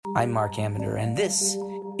I'm Mark Amender, and this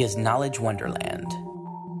is Knowledge Wonderland.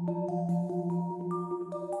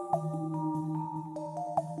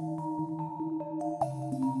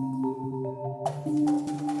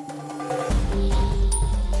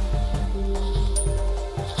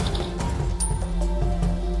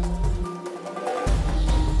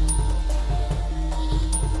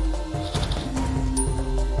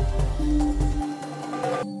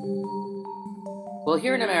 Well,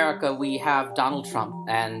 here in America, we have Donald Trump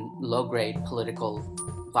and low-grade political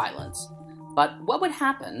violence. But what would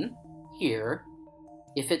happen here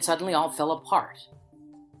if it suddenly all fell apart?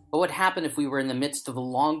 What would happen if we were in the midst of the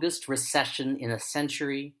longest recession in a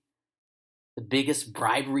century, the biggest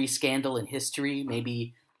bribery scandal in history,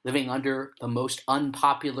 maybe living under the most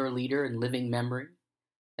unpopular leader in living memory?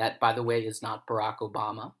 That, by the way, is not Barack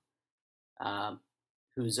Obama.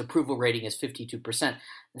 Whose approval rating is 52%.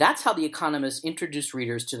 That's how The Economist introduced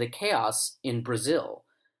readers to the chaos in Brazil,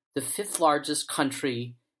 the fifth largest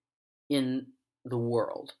country in the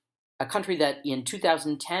world. A country that in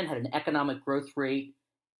 2010 had an economic growth rate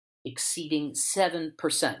exceeding 7%.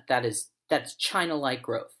 That's China-like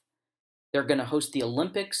growth. They're going to host the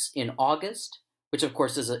Olympics in August, which of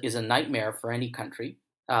course is a nightmare for any country.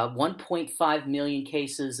 1.5 million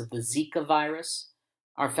cases of the Zika virus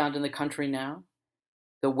are found in the country now.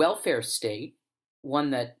 The welfare state,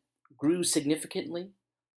 one that grew significantly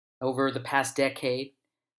over the past decade,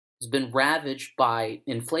 has been ravaged by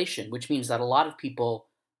inflation, which means that a lot of people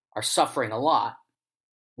are suffering a lot.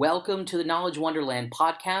 Welcome to the Knowledge Wonderland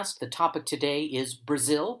podcast. The topic today is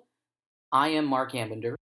Brazil. I am Mark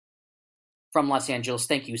Amender from Los Angeles.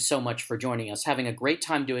 Thank you so much for joining us. Having a great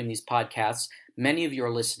time doing these podcasts. Many of you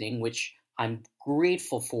are listening, which I'm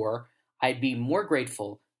grateful for. I'd be more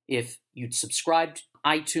grateful if you'd subscribe to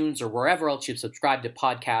iTunes or wherever else you subscribe to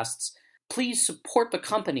podcasts. Please support the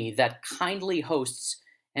company that kindly hosts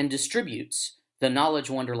and distributes the Knowledge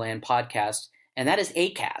Wonderland podcast, and that is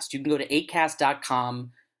Acast. You can go to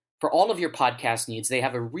acast.com for all of your podcast needs. They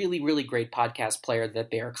have a really, really great podcast player that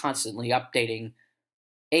they are constantly updating.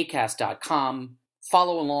 Acast.com.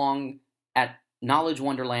 Follow along at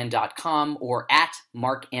knowledgewonderland.com or at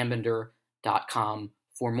markambender.com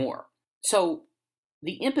for more. So,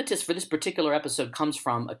 the impetus for this particular episode comes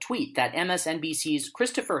from a tweet that MSNBC's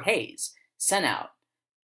Christopher Hayes sent out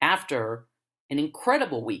after an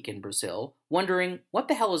incredible week in Brazil, wondering what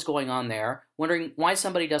the hell is going on there, wondering why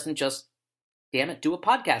somebody doesn't just, damn it, do a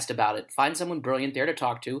podcast about it, find someone brilliant there to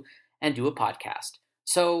talk to, and do a podcast.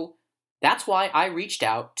 So that's why I reached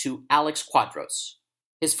out to Alex Quadros.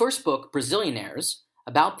 His first book, Brazilianaires,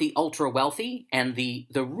 about the ultra-wealthy and the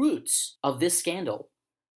roots of this scandal,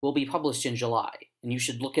 will be published in July, and you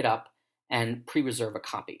should look it up and pre-reserve a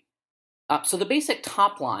copy. So the basic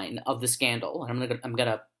top line of the scandal, and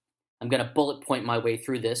I'm gonna bullet point my way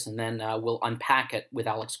through this, and then we'll unpack it with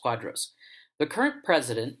Alex Quadros. The current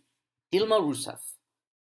president, Dilma Rousseff,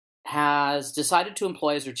 has decided to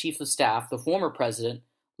employ as her chief of staff the former president,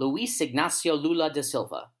 Luiz Ignacio Lula da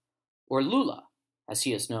Silva, or Lula, as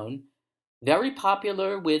he is known, very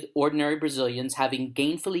popular with ordinary Brazilians, having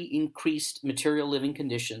gainfully increased material living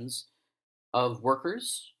conditions of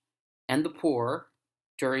workers and the poor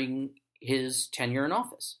during his tenure in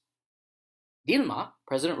office. Dilma,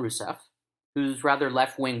 President Rousseff, whose rather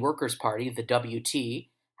left-wing Workers' Party, the WT,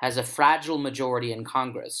 has a fragile majority in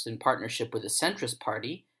Congress in partnership with a centrist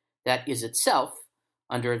party that is itself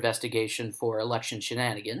under investigation for election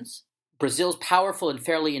shenanigans. Brazil's powerful and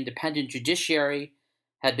fairly independent judiciary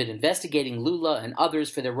had been investigating Lula and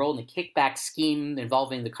others for their role in the kickback scheme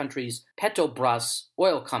involving the country's Petrobras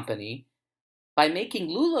oil company. By making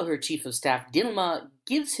Lula her chief of staff, Dilma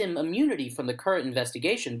gives him immunity from the current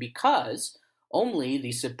investigation because only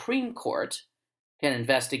the Supreme Court can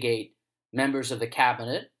investigate members of the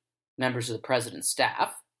cabinet, members of the president's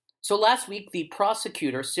staff. So last week, the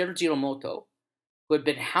prosecutor, Sergio Moro, who had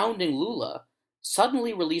been hounding Lula,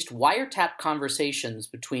 suddenly released wiretap conversations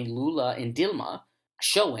between Lula and Dilma,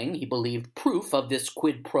 showing, he believed, proof of this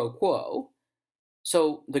quid pro quo.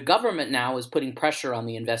 So the government now is putting pressure on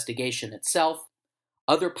the investigation itself.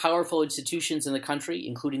 Other powerful institutions in the country,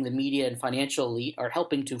 including the media and financial elite, are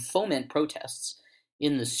helping to foment protests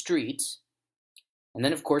in the streets. And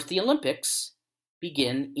then, of course, the Olympics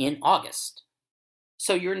begin in August.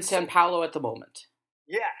 So you're in São Paulo at the moment.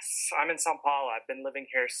 Yes, I'm in São Paulo. I've been living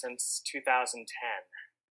here since 2010.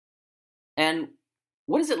 And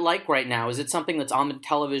what is it like right now? Is it something that's on the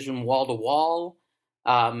television wall to wall?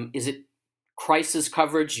 Is it crisis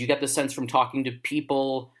coverage? You get the sense from talking to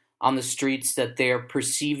people on the streets that they're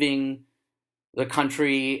perceiving the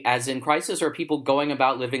country as in crisis, or are people going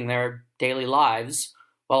about living their daily lives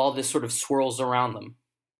while all this sort of swirls around them?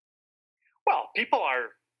 people are,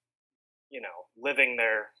 living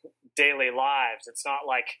their daily lives. It's not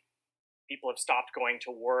like people have stopped going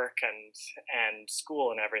to work and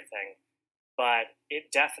school and everything, but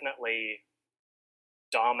it definitely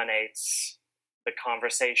dominates the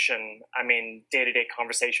conversation. I mean, day-to-day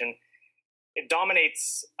conversation. It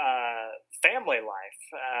dominates family life.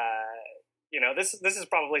 This is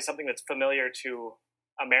probably something that's familiar to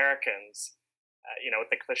Americans. With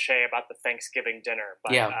the cliche about the Thanksgiving dinner,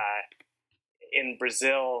 but in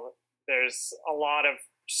Brazil, there's a lot of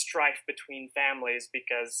strife between families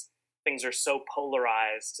because things are so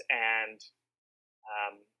polarized, and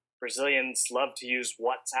Brazilians love to use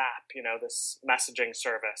WhatsApp, this messaging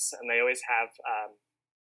service, and they always have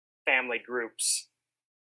family groups.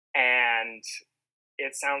 And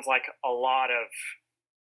it sounds like a lot of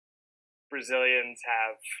Brazilians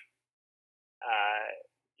have,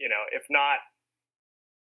 if not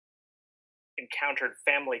encountered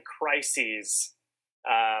family crises,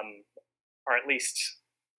 or at least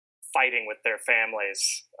fighting with their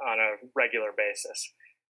families on a regular basis.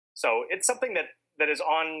 So it's something that is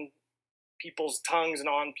on people's tongues and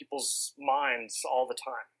on people's minds all the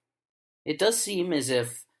time. It does seem as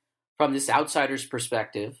if, from this outsider's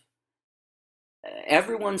perspective,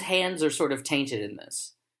 everyone's hands are sort of tainted in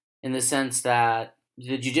this, in the sense that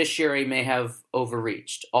the judiciary may have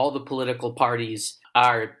overreached. All the political parties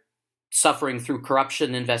are suffering through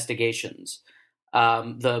corruption investigations.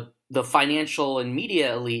 The financial and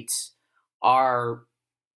media elites are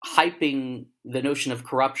hyping the notion of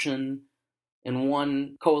corruption in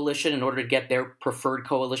one coalition in order to get their preferred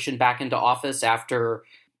coalition back into office after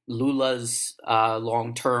Lula's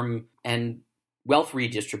long-term and wealth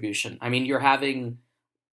redistribution. I mean, you're having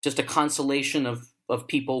just a constellation of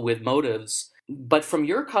people with motives. But from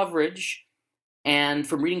your coverage and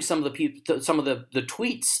from reading some of the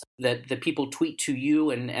tweets that people tweet to you,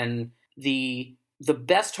 and the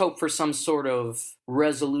best hope for some sort of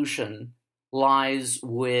resolution lies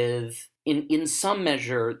with, in some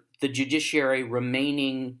measure, the judiciary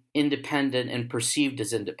remaining independent and perceived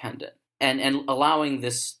as independent, and allowing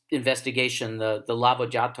this investigation, the Lava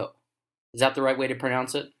Jato. Is that the right way to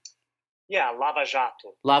pronounce it? Yeah, Lava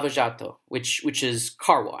Jato. Lava Jato, which is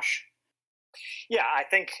car wash. Yeah, I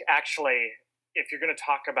think actually, if you're going to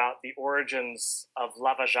talk about the origins of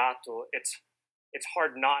Lava Jato, it's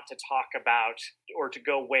hard not to talk about or to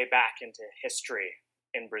go way back into history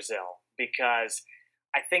in Brazil, because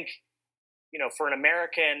I think, for an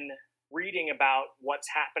American reading about what's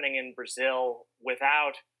happening in Brazil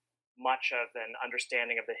without much of an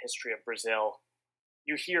understanding of the history of Brazil,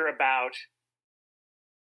 you hear about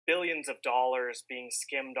billions of dollars being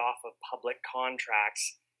skimmed off of public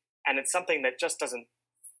contracts, and it's something that just doesn't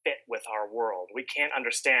fit with our world. We can't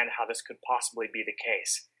understand how this could possibly be the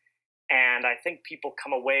case. And I think people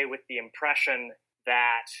come away with the impression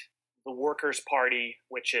that the Workers' Party,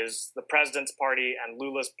 which is the president's party and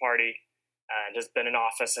Lula's party, and has been in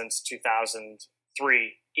office since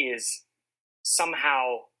 2003, is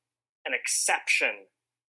somehow an exception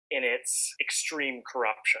in its extreme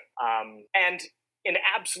corruption. And in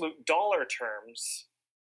absolute dollar terms,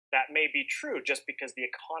 that may be true just because the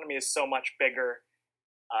economy is so much bigger.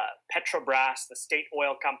 Petrobras, the state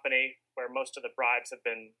oil company, where most of the bribes have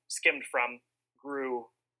been skimmed from, grew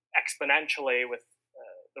exponentially with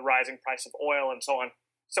the rising price of oil and so on.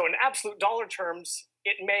 So in absolute dollar terms,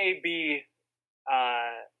 it may be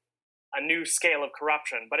a new scale of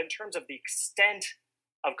corruption. But in terms of the extent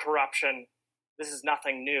of corruption, this is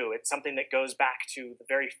nothing new. It's something that goes back to the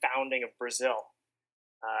very founding of Brazil.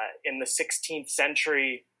 In the 16th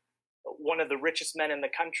century, one of the richest men in the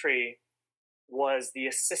country was the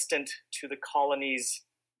assistant to the colony's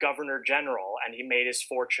governor general, and he made his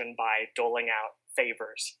fortune by doling out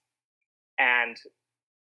favors. And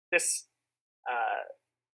this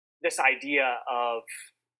idea of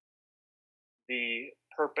the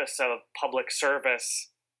purpose of public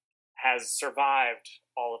service has survived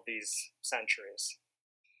all of these centuries.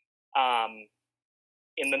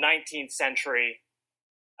 In the 19th century,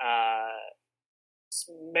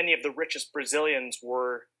 many of the richest Brazilians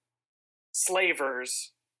were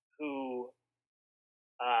slavers who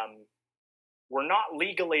were not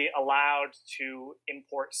legally allowed to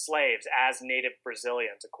import slaves as native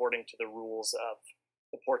Brazilians, according to the rules of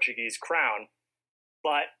the Portuguese crown,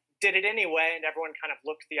 but did it anyway, and everyone kind of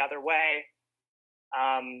looked the other way.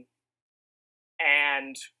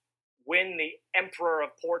 And when the Emperor of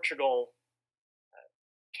Portugal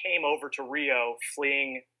came over to Rio,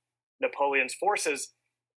 fleeing Napoleon's forces,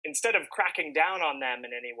 instead of cracking down on them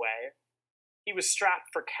in any way, he was strapped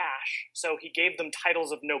for cash. So he gave them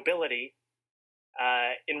titles of nobility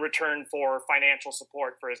in return for financial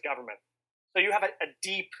support for his government. So you have a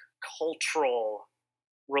deep cultural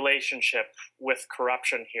relationship with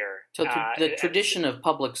corruption here. So the tradition of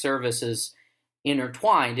public service is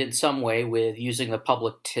intertwined in some way with using the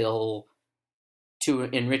public till to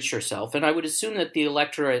enrich yourself, and I would assume that the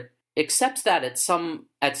electorate accepts that at some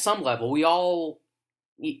level. We all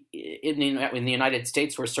in the United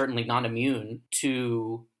States, we're certainly not immune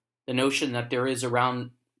to the notion that there is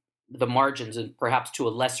around the margins, and perhaps to a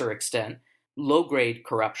lesser extent, low-grade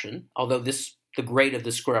corruption. Although the grade of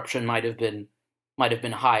this corruption might have been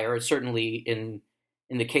higher. Certainly in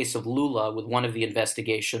the case of Lula, with one of the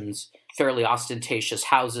investigations, fairly ostentatious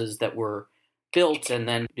houses that were built, and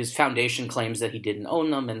then his foundation claims that he didn't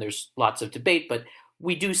own them, and there's lots of debate. But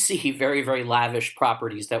we do see very, very lavish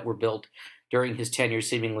properties that were built during his tenure,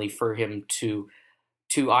 seemingly for him to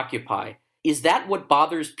occupy. Is that what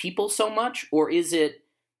bothers people so much, or is it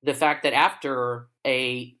the fact that after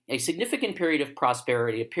a significant period of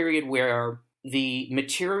prosperity, a period where the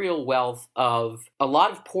material wealth of a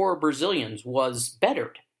lot of poor Brazilians was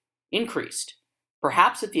bettered, increased,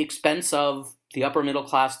 perhaps at the expense of the upper middle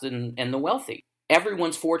class and the wealthy?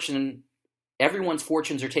 Everyone's fortunes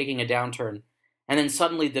are taking a downturn, and then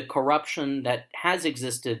suddenly the corruption that has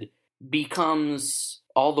existed becomes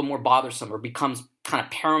all the more bothersome, or becomes kind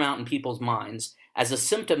of paramount in people's minds as a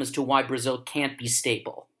symptom as to why Brazil can't be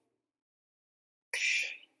stable.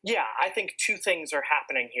 Yeah, I think two things are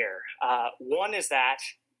happening here. One is that,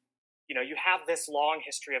 you have this long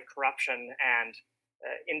history of corruption and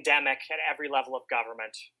endemic at every level of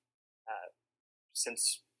government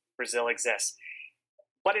since Brazil exists.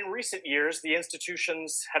 But in recent years, the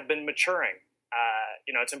institutions have been maturing.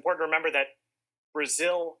 It's important to remember that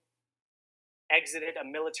Brazil exited a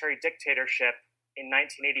military dictatorship in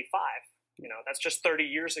 1985. That's just 30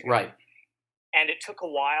 years ago. Right. And it took a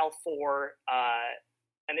while for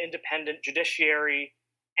an independent judiciary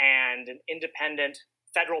and an independent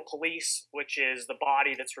federal police, which is the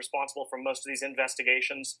body that's responsible for most of these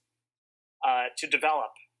investigations, to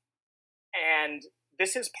develop. And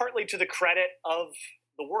this is partly to the credit of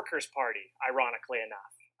the Workers' Party, ironically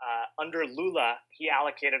enough. Under Lula, he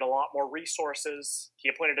allocated a lot more resources. He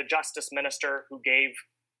appointed a justice minister who gave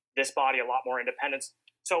this body a lot more independence.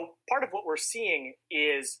 So part of what we're seeing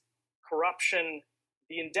is corruption,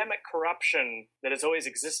 the endemic corruption that has always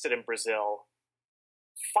existed in Brazil,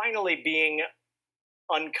 finally being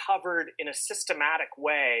uncovered in a systematic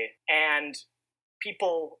way, and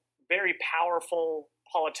people, very powerful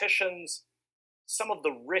politicians, some of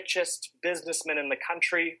the richest businessmen in the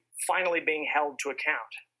country, finally being held to account.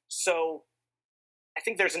 So I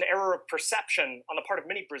think there's an error of perception on the part of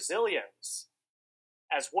many Brazilians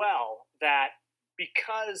as well, that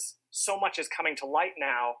because so much is coming to light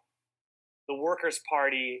now, the Workers'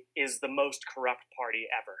 Party is the most corrupt party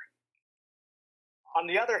ever. On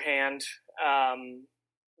the other hand,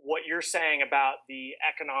 what you're saying about the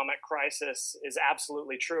economic crisis is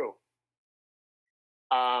absolutely true.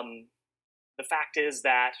 The fact is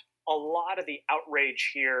that a lot of the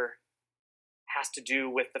outrage here has to do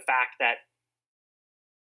with the fact that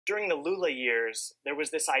during the Lula years, there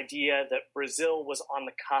was this idea that Brazil was on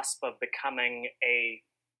the cusp of becoming a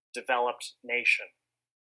developed nation.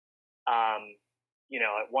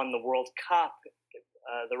 It won the World Cup,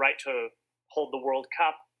 the right to hold the World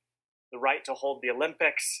Cup, the right to hold the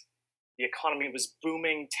Olympics. The economy was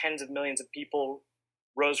booming. Tens of millions of people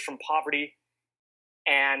rose from poverty.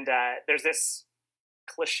 And there's this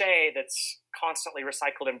cliche that's constantly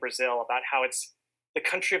recycled in Brazil about how it's the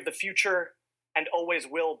country of the future and always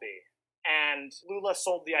will be. And Lula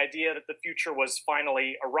sold the idea that the future was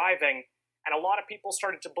finally arriving, and a lot of people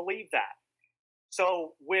started to believe that.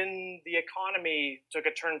 So when the economy took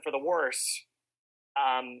a turn for the worse,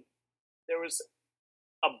 there was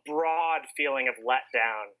a broad feeling of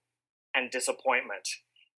letdown and disappointment.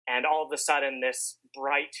 And all of a sudden, this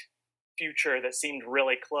bright future that seemed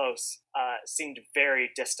really close seemed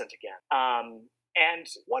very distant again. And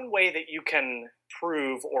one way that you can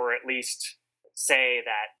prove, or at least say,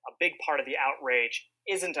 that a big part of the outrage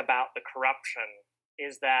isn't about the corruption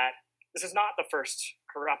is that this is not the first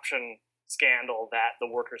corruption scandal that the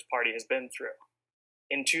Workers' Party has been through.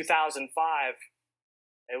 In 2005,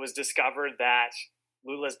 it was discovered that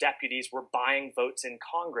Lula's deputies were buying votes in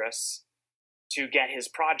Congress to get his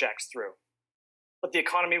projects through. But the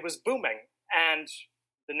economy was booming, and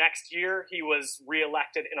the next year he was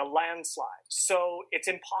reelected in a landslide. So it's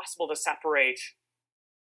impossible to separate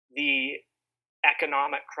the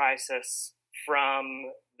economic crisis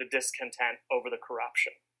from the discontent over the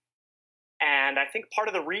corruption. And I think part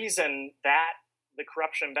of the reason that the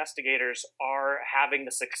corruption investigators are having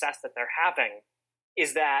the success that they're having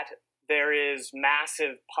is that there is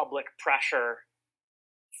massive public pressure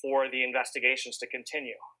for the investigations to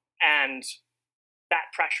continue. And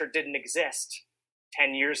that pressure didn't exist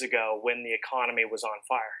 10 years ago when the economy was on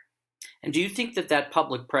fire. And do you think that that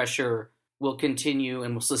public pressure will continue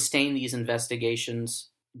and will sustain these investigations?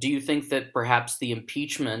 Do you think that perhaps the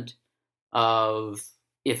impeachment of,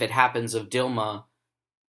 if it happens, of Dilma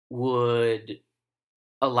would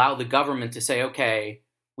allow the government to say, okay,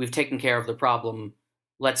 we've taken care of the problem,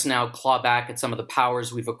 let's now claw back at some of the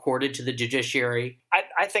powers we've accorded to the judiciary?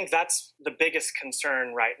 I think that's the biggest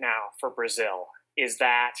concern right now for Brazil, is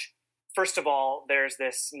that, first of all, there's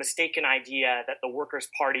this mistaken idea that the Workers'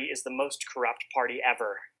 Party is the most corrupt party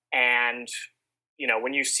ever. And,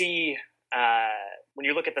 when you see, when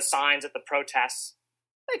you look at the signs at the protests,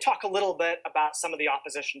 they talk a little bit about some of the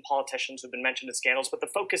opposition politicians who've been mentioned in scandals, but the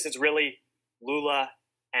focus is really Lula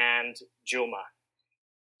and Dilma.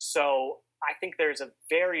 So I think there's a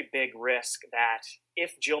very big risk that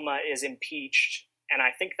if Dilma is impeached, and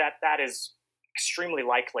I think that that is extremely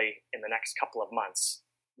likely in the next couple of months,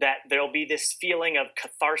 that there'll be this feeling of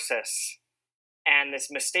catharsis and this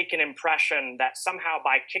mistaken impression that somehow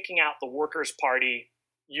by kicking out the Workers' Party,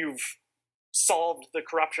 you've solved the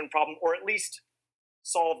corruption problem, or at least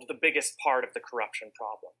solved the biggest part of the corruption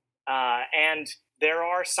problem. And there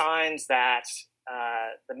are signs that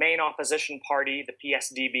the main opposition party, the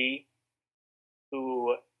PSDB,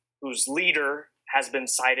 whose leader has been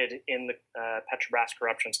cited in the Petrobras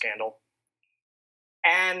corruption scandal,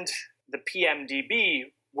 and the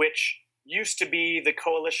PMDB, which used to be the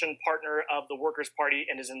coalition partner of the Workers' Party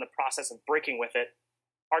and is in the process of breaking with it,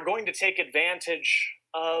 are going to take advantage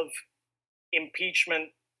of impeachment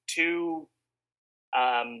to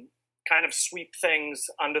kind of sweep things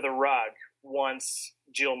under the rug once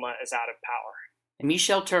Dilma is out of power. And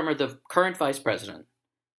Michel Temer, the current vice president,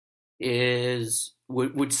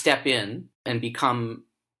 would step in and become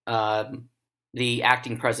the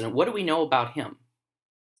acting president. What do we know about him?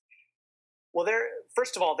 Well,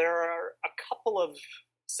 first of all, there are a couple of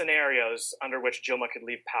scenarios under which Dilma could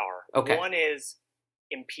leave power. Okay. One is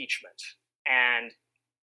impeachment. And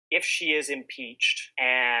if she is impeached,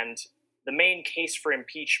 and the main case for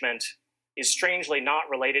impeachment is strangely not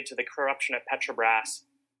related to the corruption at Petrobras,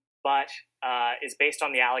 but is based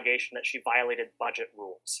on the allegation that she violated budget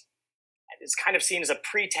rules. It's kind of seen as a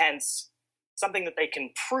pretense, something that they can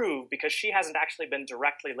prove because she hasn't actually been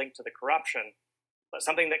directly linked to the corruption, but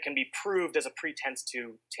something that can be proved as a pretense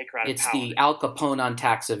to take her out of power. It's the Al Capone on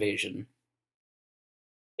tax evasion.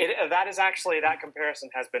 That comparison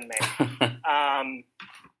has been made.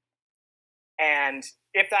 And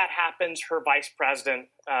if that happens, her vice president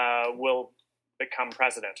will become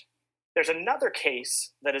president. There's another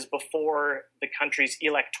case that is before the country's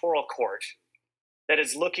electoral court that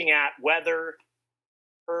is looking at whether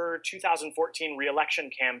her 2014 re-election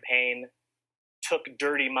campaign took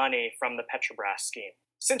dirty money from the Petrobras scheme.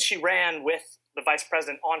 Since she ran with the vice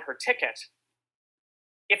president on her ticket,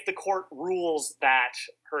 if the court rules that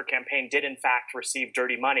her campaign did in fact receive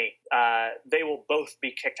dirty money, they will both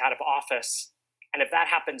be kicked out of office. And if that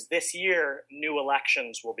happens this year, new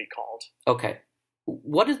elections will be called. Okay.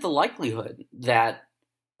 What is the likelihood that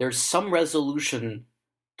there's some resolution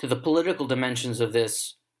to the political dimensions of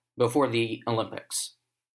this before the Olympics?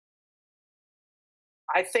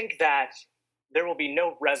 I think that there will be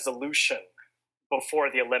no resolution before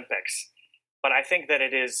the Olympics, but I think that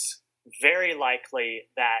it is very likely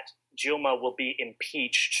that Dilma will be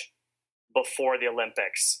impeached before the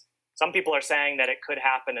Olympics. Some people are saying that it could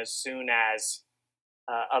happen as soon as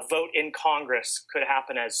a vote in Congress could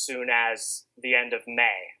happen as soon as the end of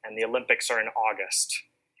May, and the Olympics are in August.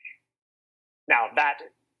 Now, that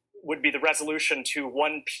would be the resolution to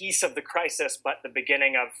one piece of the crisis, but the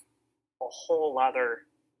beginning of a whole other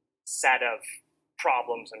set of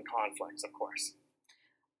problems and conflicts, of course.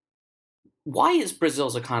 Why is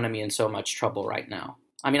Brazil's economy in so much trouble right now?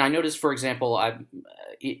 I mean, I noticed, for example,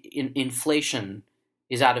 inflation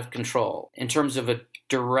is out of control. In terms of a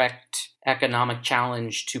direct economic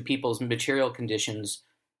challenge to people's material conditions,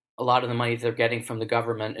 a lot of the money they're getting from the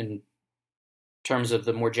government in terms of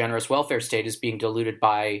the more generous welfare state is being diluted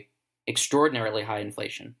by extraordinarily high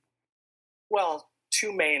inflation. Well,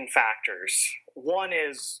 two main factors. One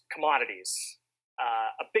is commodities.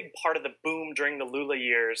 A big part of the boom during the Lula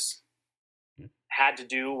years had to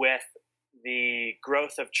do with the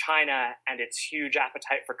growth of China and its huge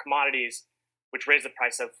appetite for commodities, which raised the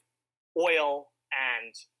price of oil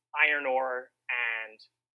and iron ore and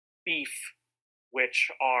beef,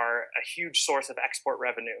 which are a huge source of export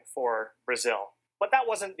revenue for Brazil. But that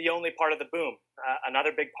wasn't the only part of the boom.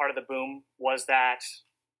 Another big part of the boom was that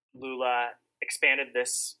Lula expanded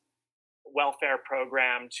this welfare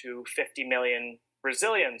program to 50 million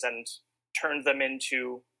Brazilians and turned them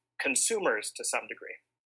into consumers to some degree.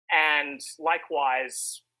 And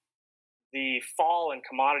likewise, the fall in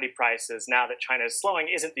commodity prices now that China is slowing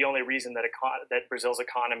isn't the only reason that Brazil's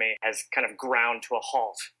economy has kind of ground to a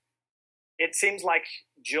halt. It seems like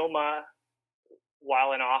Dilma,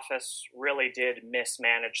 while in office, really did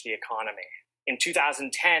mismanage the economy. In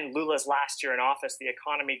 2010, Lula's last year in office, the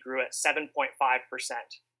economy grew at 7.5%,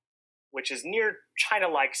 which is near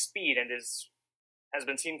China-like speed and has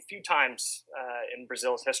been seen a few times in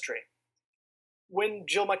Brazil's history. When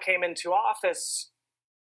Dilma came into office,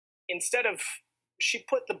 she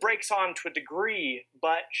put the brakes on to a degree,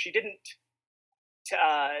 but she didn't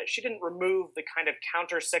remove the kind of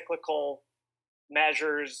counter-cyclical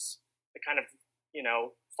measures, the kind of,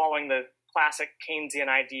 following the classic Keynesian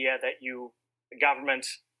idea that the government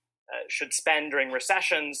should spend during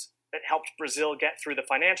recessions that helped Brazil get through the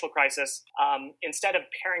financial crisis. Instead of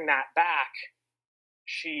paring that back,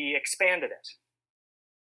 she expanded it.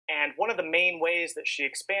 And one of the main ways that she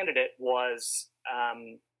expanded it was,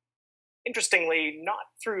 interestingly, not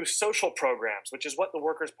through social programs, which is what the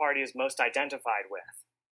Workers' Party is most identified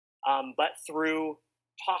with, but through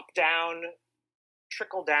top-down,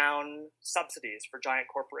 trickle-down subsidies for giant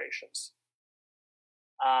corporations.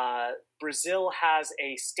 Brazil has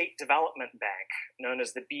a state development bank known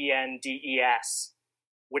as the BNDES,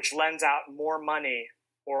 which lends out more money,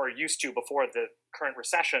 or used to before the current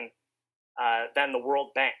recession, than the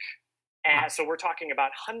World Bank. And so we're talking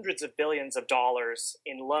about hundreds of billions of dollars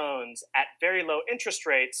in loans at very low interest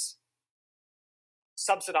rates,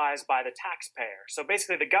 subsidized by the taxpayer. So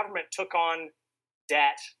basically the government took on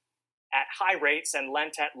debt at high rates and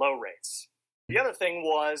lent at low rates. The other thing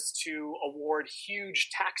was to award huge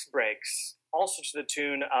tax breaks, also to the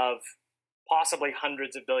tune of possibly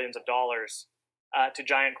hundreds of billions of dollars to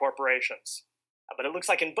giant corporations. But it looks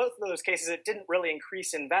like in both of those cases, it didn't really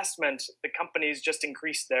increase investment. The companies just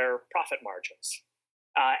increased their profit margins.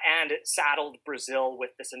 And it saddled Brazil with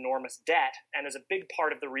this enormous debt, and is a big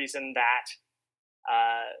part of the reason that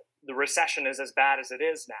the recession is as bad as it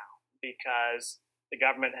is now, because the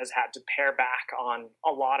government has had to pare back on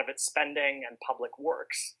a lot of its spending and public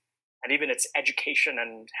works, and even its education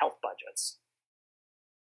and health budgets.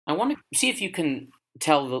 I want to see if you can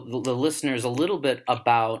tell the listeners a little bit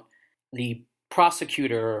about the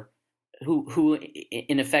prosecutor who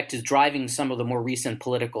in effect is driving some of the more recent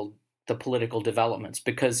political developments,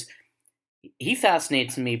 because he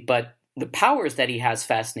fascinates me, but the powers that he has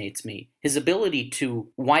fascinates me. His ability to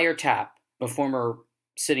wiretap a former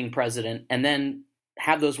sitting president and then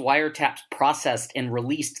have those wiretaps processed and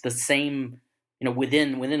released the same,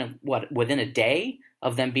 within a day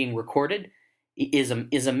of them being recorded is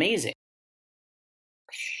amazing.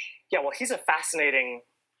 Yeah, well, he's a fascinating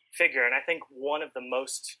figure, and I think one of the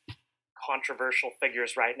most controversial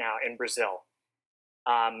figures right now in Brazil.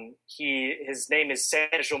 His name is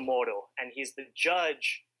Sérgio Moro, and he's the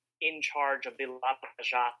judge in charge of the Lava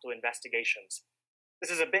Jato investigations.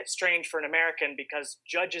 This is a bit strange for an American because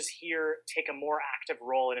judges here take a more active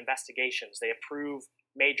role in investigations. They approve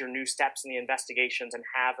major new steps in the investigations and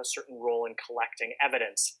have a certain role in collecting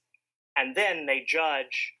evidence. And then they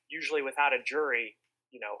judge, usually without a jury,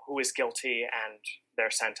 who is guilty and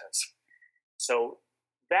their sentence. So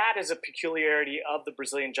that is a peculiarity of the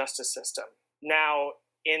Brazilian justice system. Now,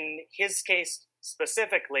 in his case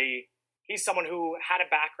specifically, he's someone who had a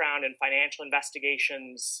background in financial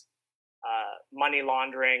investigations, money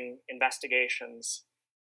laundering investigations,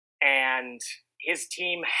 and his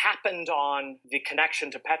team happened on the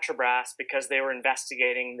connection to Petrobras because they were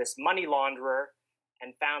investigating this money launderer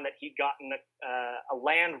and found that he'd gotten a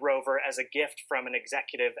Land Rover as a gift from an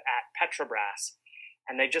executive at Petrobras.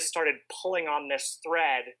 And they just started pulling on this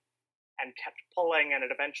thread and kept pulling, and it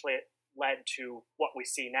eventually led to what we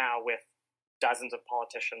see now with dozens of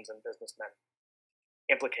politicians and businessmen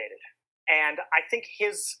implicated. And I think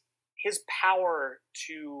his power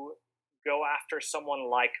to go after someone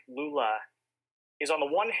like Lula is, on the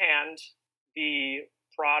one hand, the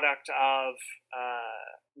product of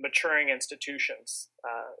maturing institutions,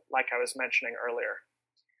 like I was mentioning earlier.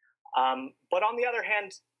 But on the other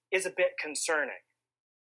hand, is a bit concerning.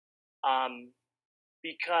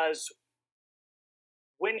 Because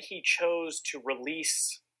when he chose to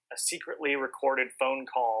release a secretly recorded phone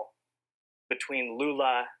call between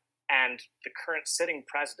Lula and the current sitting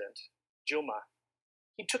president, Dilma,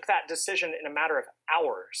 he took that decision in a matter of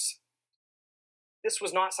hours. This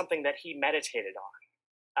was not something that he meditated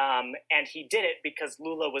on. And he did it because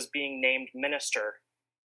Lula was being named minister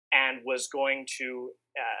and was going to,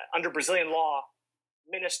 under Brazilian law,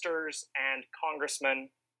 ministers and congressmen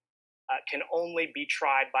can only be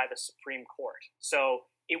tried by the Supreme Court. So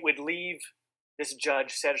it would leave this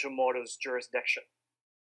judge, Sergio Moro's jurisdiction.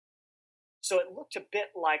 So it looked a bit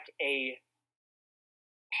like a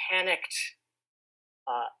panicked,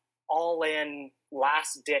 all-in,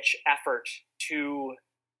 last-ditch effort to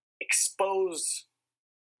expose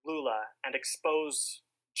Lula and expose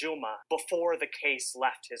Dilma before the case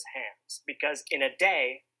left his hands. Because in a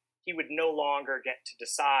day, he would no longer get to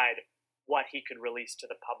decide what he could release to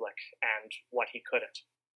the public and what he couldn't.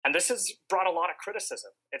 And this has brought a lot of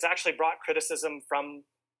criticism. It's actually brought criticism from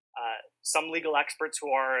some legal experts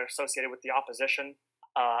who are associated with the opposition.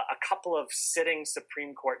 A couple of sitting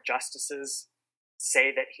Supreme Court justices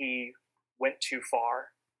say that he went too far,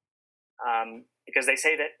 because they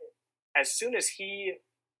say that as soon as he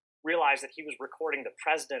realized that he was recording the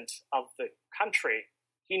president of the country,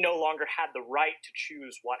 he no longer had the right to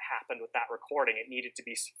choose what happened with that recording. It needed to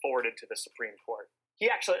be forwarded to the Supreme Court. He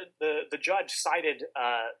actually, the judge cited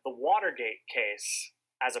the Watergate case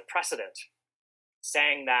as a precedent,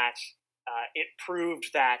 saying that it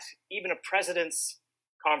proved that even a president's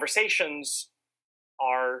conversations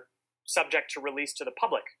are subject to release to the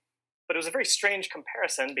public. But it was a very strange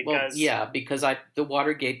comparison because... Well, because the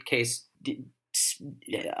Watergate case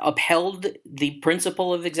upheld the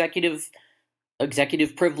principle of executive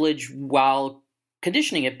privilege while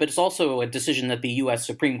conditioning it, but it's also a decision that the U.S.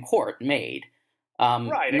 Supreme Court made.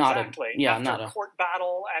 Right, exactly. Not a court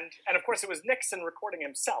battle, and of course it was Nixon recording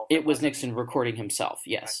himself. It was Nixon recording himself,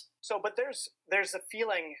 yes. Right. So, but there's a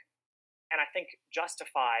feeling, and I think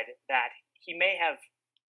justified, that he may have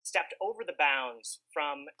stepped over the bounds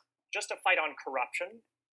from just a fight on corruption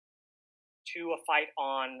to a fight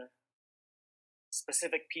on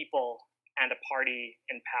specific people and a party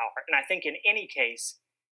in power. And I think in any case,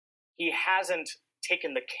 he hasn't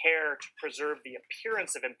taken the care to preserve the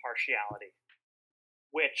appearance of impartiality,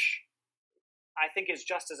 which I think is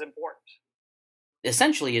just as important.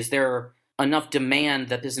 Essentially, is there enough demand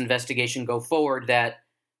that this investigation go forward that,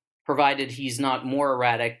 provided he's not more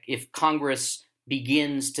erratic, if Congress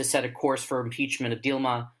begins to set a course for impeachment of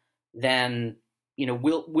Dilma, then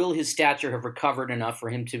will his stature have recovered enough for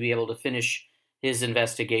him to be able to finish his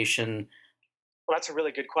investigation? Well, that's a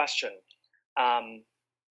really good question.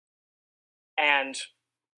 And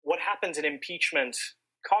what happens in impeachment,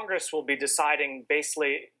 Congress will be deciding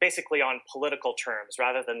basically on political terms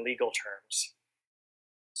rather than legal terms.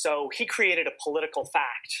 So he created a political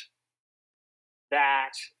fact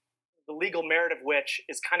that the legal merit of which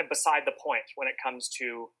is kind of beside the point when it comes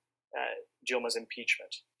to Dilma's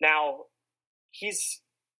impeachment. Now,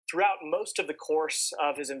 throughout most of the course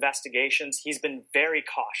of his investigations, he's been very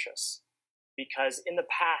cautious, because in the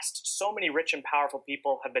past, so many rich and powerful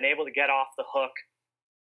people have been able to get off the hook,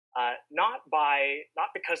 not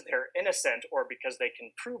because they're innocent or because they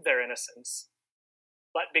can prove their innocence,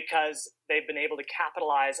 but because they've been able to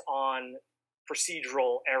capitalize on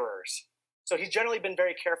procedural errors. So he's generally been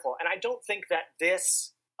very careful. And I don't think that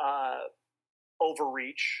this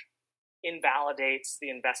overreach invalidates the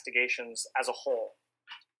investigations as a whole.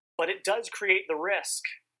 But it does create the risk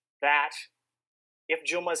that if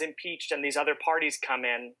Dilma's impeached and these other parties come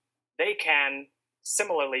in, they can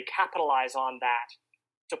similarly capitalize on that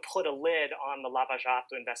to put a lid on the Lava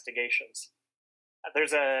Jato investigations.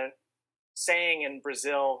 There's a saying in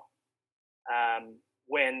Brazil,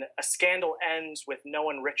 when a scandal ends with no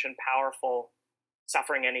one rich and powerful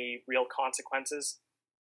suffering any real consequences,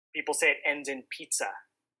 people say it ends in pizza,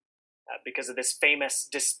 because of this famous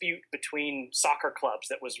dispute between soccer clubs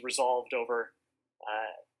that was resolved over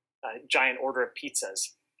a giant order of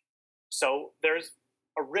pizzas. So there's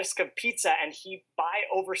a risk of pizza, and by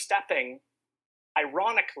overstepping,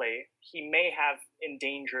 ironically, he may have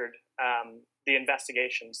endangered the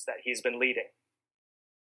investigations that he's been leading.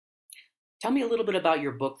 Tell me a little bit about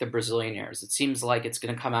your book, The Brazilianaires. It seems like it's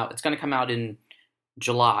going to come out. It's going to come out in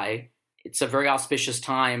July. It's a very auspicious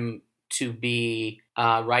time to be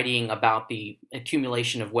writing about the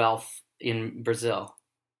accumulation of wealth in Brazil.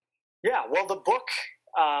 Yeah, well, the book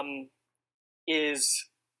is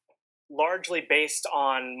largely based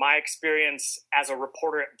on my experience as a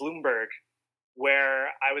reporter at Bloomberg, where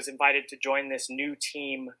I was invited to join this new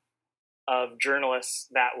team of journalists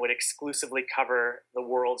that would exclusively cover the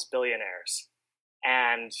world's billionaires.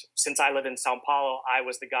 And since I live in Sao Paulo, I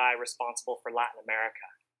was the guy responsible for Latin America.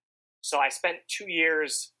 So I spent 2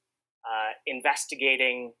 years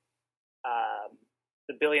investigating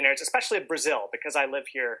the billionaires, especially of Brazil, because I live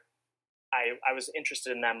here. I was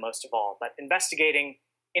interested in them most of all, but investigating,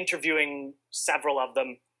 interviewing several of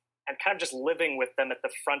them, and kind of just living with them at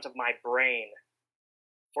the front of my brain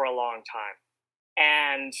for a long time.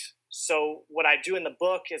 And so what I do in the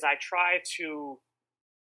book is I try to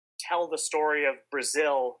tell the story of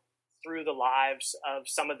Brazil through the lives of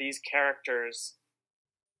some of these characters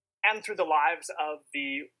and through the lives of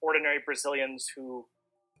the ordinary Brazilians whose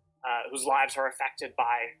lives are affected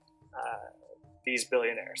by these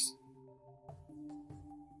billionaires.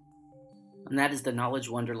 And that is the Knowledge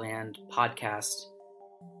Wonderland podcast,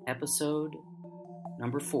 episode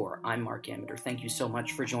number 4. I'm Mark Amender. Thank you so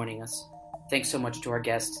much for joining us. Thanks so much to our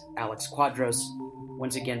guest, Alex Quadros.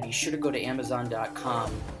 Once again, be sure to go to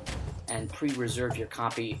Amazon.com and pre-reserve your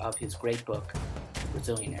copy of his great book,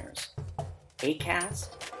 Brazilianaires.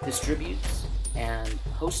 Acast distributes and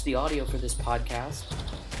hosts the audio for this podcast,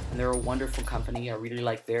 and they're a wonderful company. I really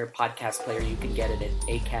like their podcast player. You can get it at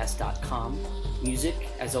acast.com. Music,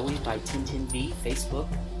 as always, by TinTinV,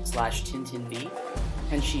 Facebook/TinTinV.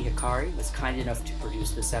 Henshi Hikari was kind enough to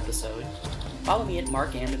produce this episode. Follow me at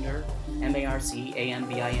Mark Ambinder,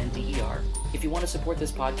 MarcAmbinder. If you want to support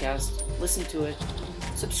this podcast, listen to it,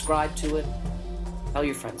 subscribe to it, tell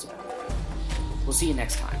your friends about it. We'll see you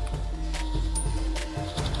next time.